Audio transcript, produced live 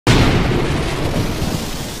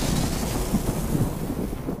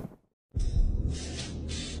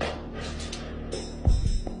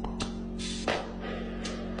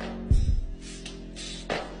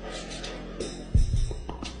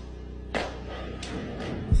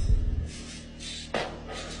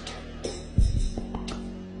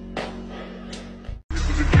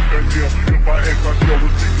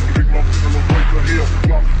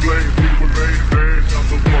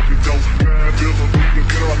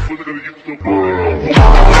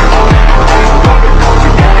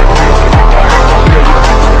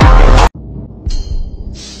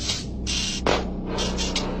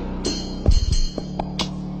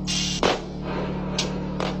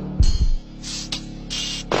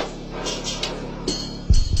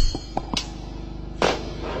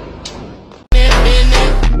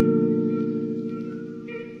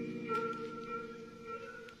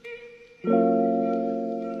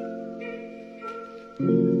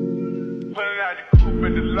Pulling out the coupe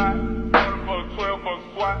at the lot. Order for a 12 for a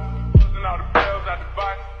squat. Pushing all the bells out the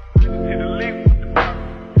box. Hit the lick with the box.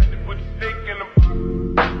 Had to put the stick in the box.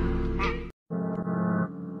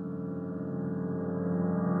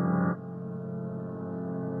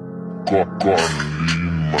 Got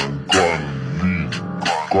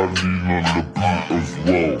lean on the beat as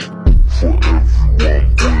well. For everyone,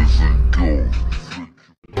 boys and girls.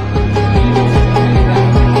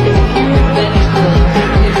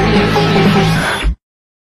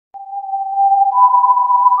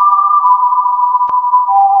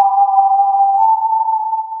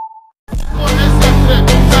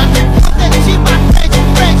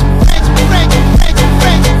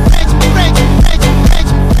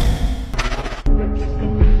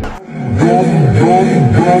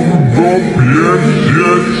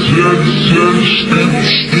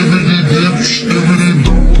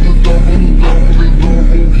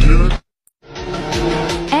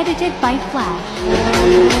 Edited by Flash.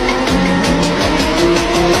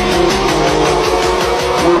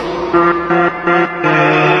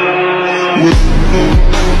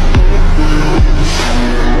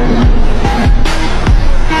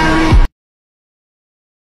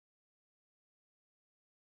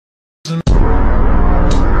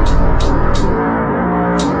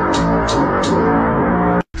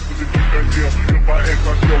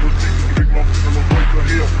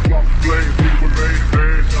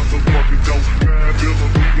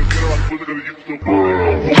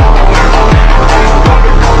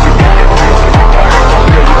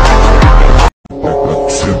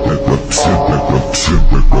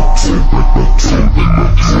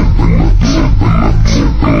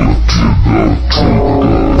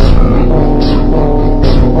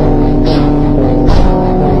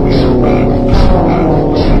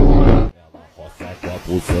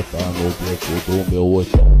 Você tá no preto do meu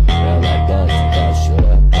hotel. Ela dança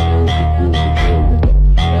caixera, eu fico do meu leão.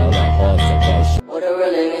 Ela roça caixera. What it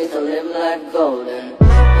really means to live like golden.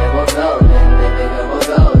 Yeah, we're golden, baby girl, we're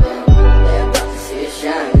golden. They're about to see us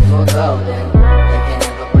shine, cause we're golden. They can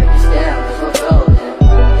never break us down, cause we're golden.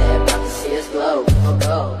 They're about to see us glow, cause we're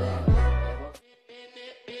golden.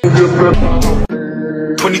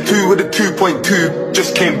 22 with a 2.2,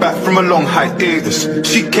 just came back from a long hiatus.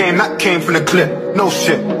 She came, that came from the clip. No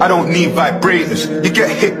shit, I don't need vibrators. You get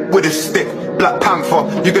hit with a stick, Black Panther,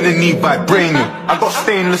 you're gonna need vibranium. I got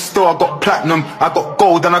stainless steel, I got platinum, I got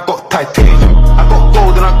gold and I got titanium. I got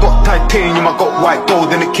gold and I got titanium, I got white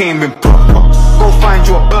gold and it came in proper. Go find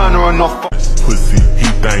you a burner or not. Pussy, he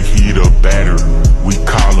think he the batter. We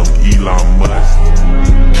call him Elon Musk.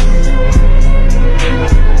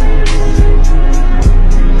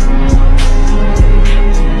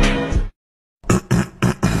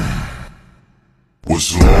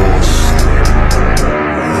 Was lost.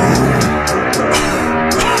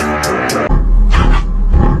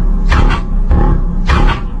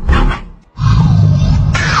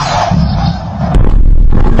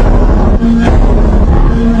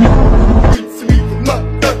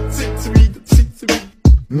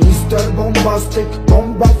 Mr. Bombastic,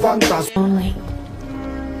 bomba fantastic. Only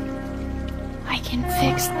I can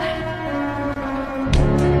fix that.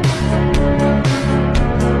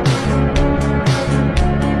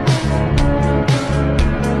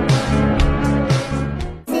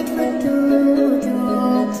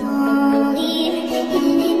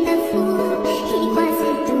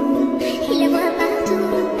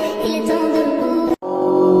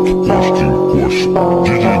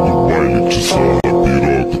 DJ do baile te sarra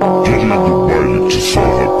piroca. DJ do baile te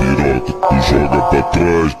sarra piroca. Tu joga pra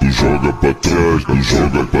trás, tu joga pra trás, tu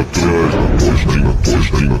joga pra trás. Postinha,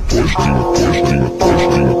 postinha, postinha, postinha,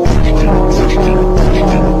 postinha, postinha, postinha,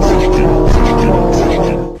 postinha, postinha, postinha,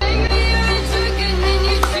 postinha.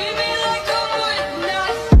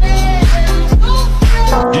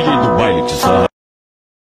 DJ do baile te sarra.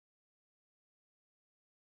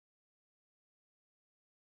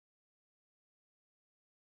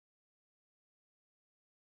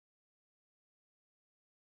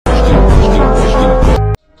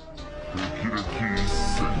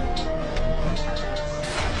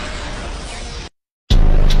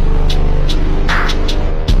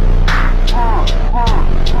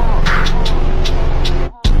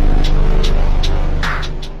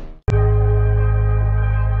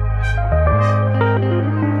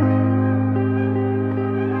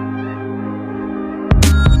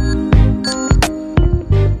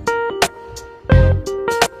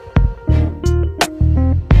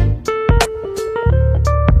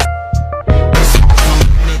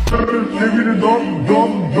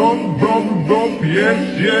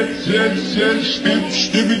 Yes,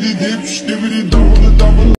 stibbity dip, stibbity dip, stibbity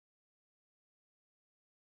dip.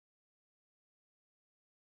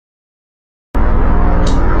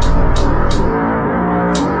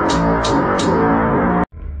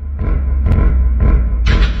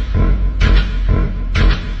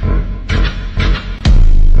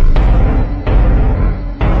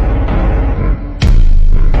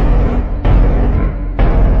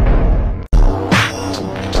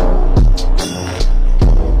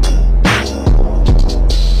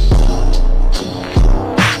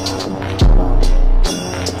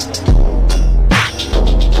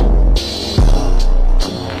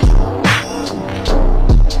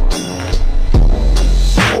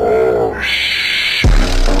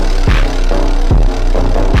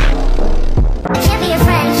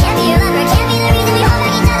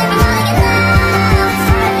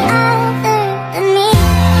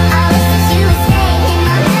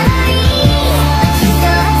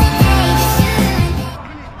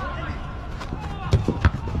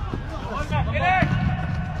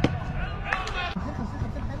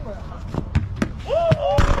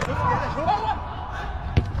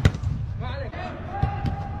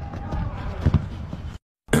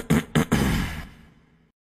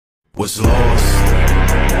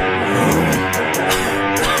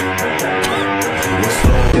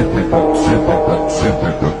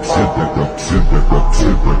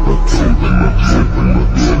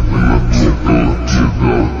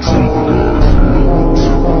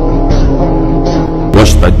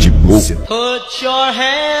 Compilation. Put your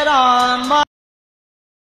head on my